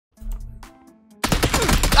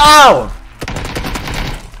Ow!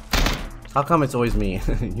 How come it's always me?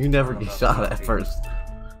 You never get shot at first.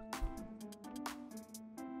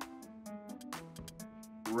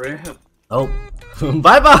 Rip. Oh.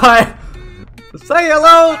 Bye bye! Say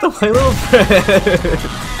hello to my little friend!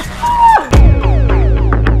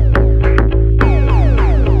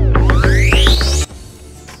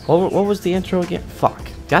 What was the intro again? Fuck.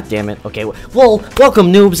 God damn it. Okay, well,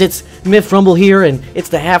 welcome noobs, it's Myth Rumble here, and it's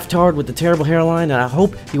the half-tard with the terrible hairline, and I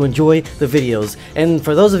hope you enjoy the videos. And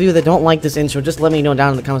for those of you that don't like this intro, just let me know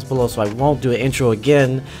down in the comments below so I won't do an intro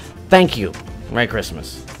again. Thank you. Merry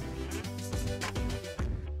Christmas.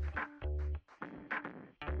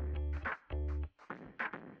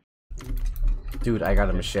 Dude, I got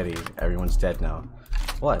a machete. Everyone's dead now.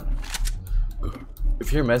 What?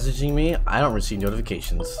 If you're messaging me, I don't receive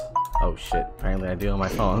notifications. Oh shit, apparently I do on my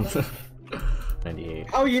phone. 98.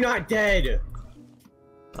 How are you not dead?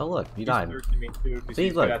 Oh look, you died. See,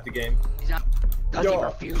 look. Out the game. Because he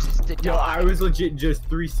refuses to die. Yo, I was legit just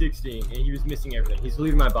 360 and he was missing everything. He's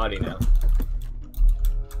leaving my body now.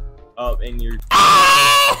 Oh, and you're...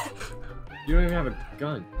 You don't even have a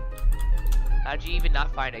gun. How'd you even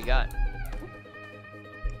not find a gun?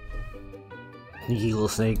 Sneaky little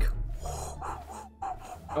snake.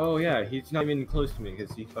 Oh yeah, he's not even close to me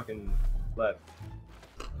because he fucking left.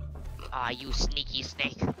 Ah, you sneaky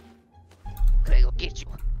snake. Could I go get you?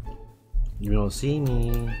 You don't see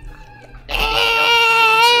me.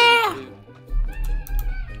 No!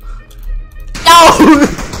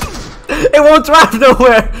 It won't drive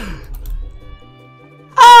nowhere!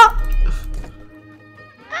 Ah!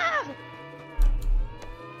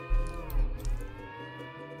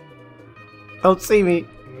 Don't see me.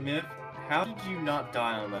 Myth, how did you not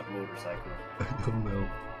die on that motorcycle? I don't know.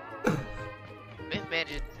 Myth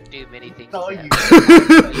manages to do many things. Oh, you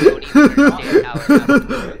don't even understand how it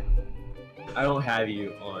happened. I don't have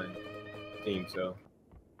you on Steam, so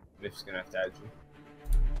Myth's gonna have to add you.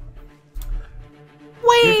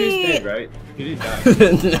 Myth is dead, right? He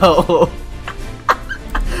didn't die. No.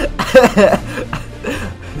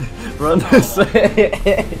 Run this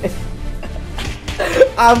way.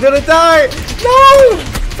 I'm gonna die! No!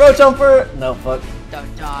 Bro jumper! No, fuck.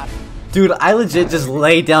 Don't die. Dude, I legit just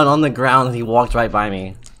laid down on the ground and he walked right by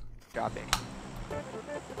me. Dropping.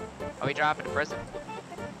 Are we dropping to prison?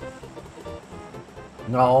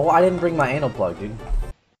 No, I didn't bring my anal plug, dude.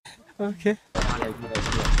 Okay. I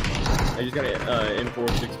just got an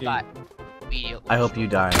M416. Bye. Video. I hope you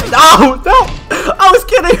die. No! No! I was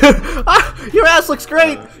kidding! Your ass looks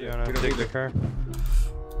great! You wanna take the car?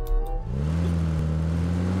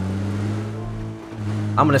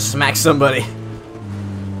 I'm gonna smack somebody.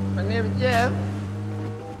 My name is Jeff.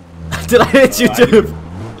 Did I hit you, dude?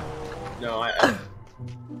 No,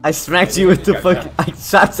 I smacked you with the fucking. I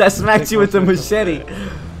smacked you with the machete.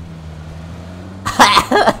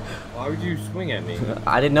 Why would you swing at me?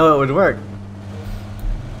 I didn't know it would work.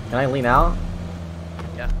 Can I lean out?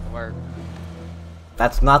 Yeah, work.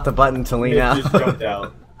 That's not the button to lean Myth out. just jumped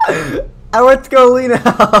out. I went to go lean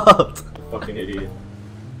out. Fucking idiot.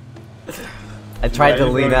 I tried to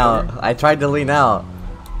lean out. I tried to lean out.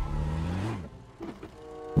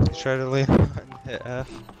 Try to lean on hit F.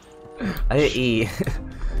 I hit E.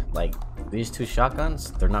 Like, these two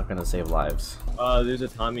shotguns, they're not gonna save lives. There's a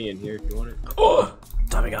Tommy in here if you want it. Oh!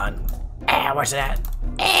 Tommy gun. Ah, where's it at?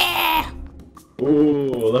 Ah! Ooh,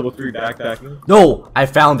 level 3 backpack. No! I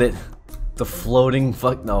found it! The floating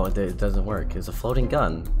fuck. No, it doesn't work. It's a floating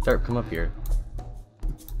gun. Derp, come up here.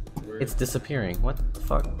 It's disappearing. What the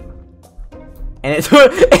fuck? And it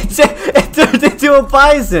turned into a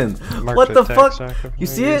bison! What the fuck? You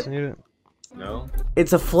see it? No.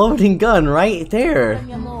 It's a floating gun right there.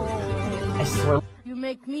 I swear. You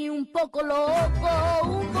make me un poco loco,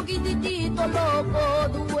 un poquitito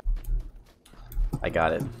loco. I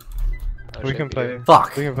got it. We can play.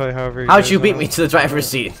 Fuck. We can play however. How'd you beat me to the driver's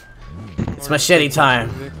seat? It's machete time.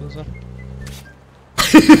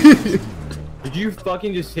 Did you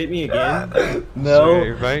fucking just hit me again? No.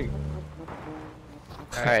 Your bike?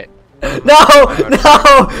 Alright. No!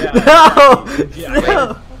 No! No!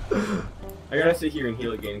 No! I gotta sit here and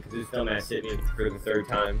heal again because this dumbass hit me for the 3rd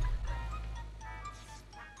time.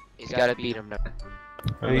 He's gotta beat him now.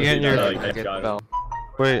 Are you getting your?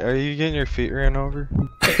 Wait, are you getting your feet ran over?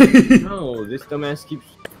 No, this dumbass keeps.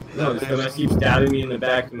 No, this dumbass keeps stabbing me in the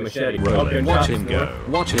back with a machete. Watch him go.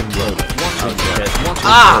 Watch him roll it. Watch him go. Watch him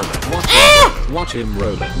Ah! roll it. Watch him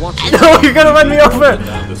roll it. Watch him. No, you're gonna run me over!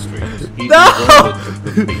 Down the street. No!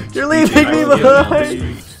 You're leaving me behind!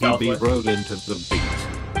 He'll be rolled into the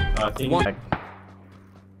beat. Watch.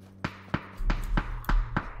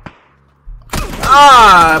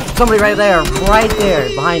 Ah! Somebody right there. Right there.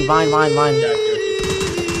 Behind.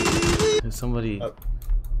 There's somebody. Oh.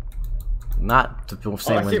 Not the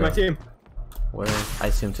same I see window. my team. Where? I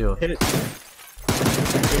see him too. Hit it.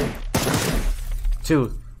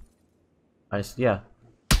 Two. Yeah.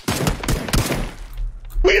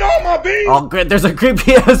 Beat all my beans! Oh, great! There's a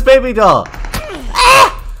creepy ass baby doll.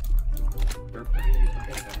 Ah!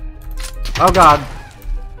 Oh God!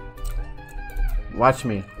 Watch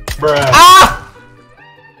me. Bruh. Ah!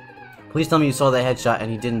 Please tell me you saw the headshot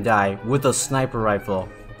and he didn't die with a sniper rifle.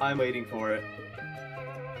 I'm waiting for it.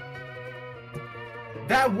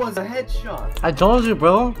 That was a headshot! I told you,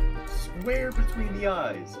 bro. Square between the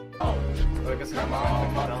eyes. Oh, I guess I'm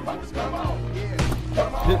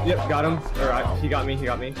Yep, got him. He got me.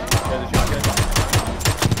 There's a shotgun.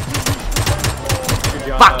 Good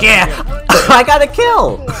job. Fuck yeah! I got a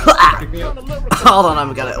kill! Pick me up. Hold on,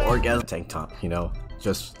 I'm gonna orgasm tank top, you know?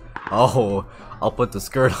 Just, oh, I'll put the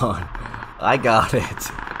skirt on. I got it.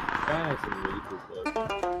 That's a really cool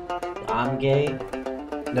clip. I'm gay?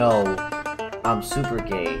 No, I'm super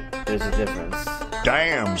gay. There's a difference.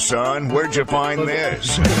 Damn, son, where'd you find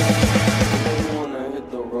this? Wanna hit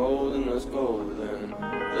the road and let's go then.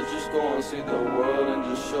 Let's just go and see the world and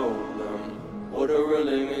just show them what it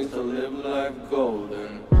really means to live life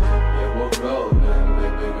golden. Yeah, we're golden,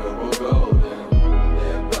 baby girl, we're golden.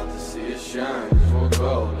 They're about to see it shine.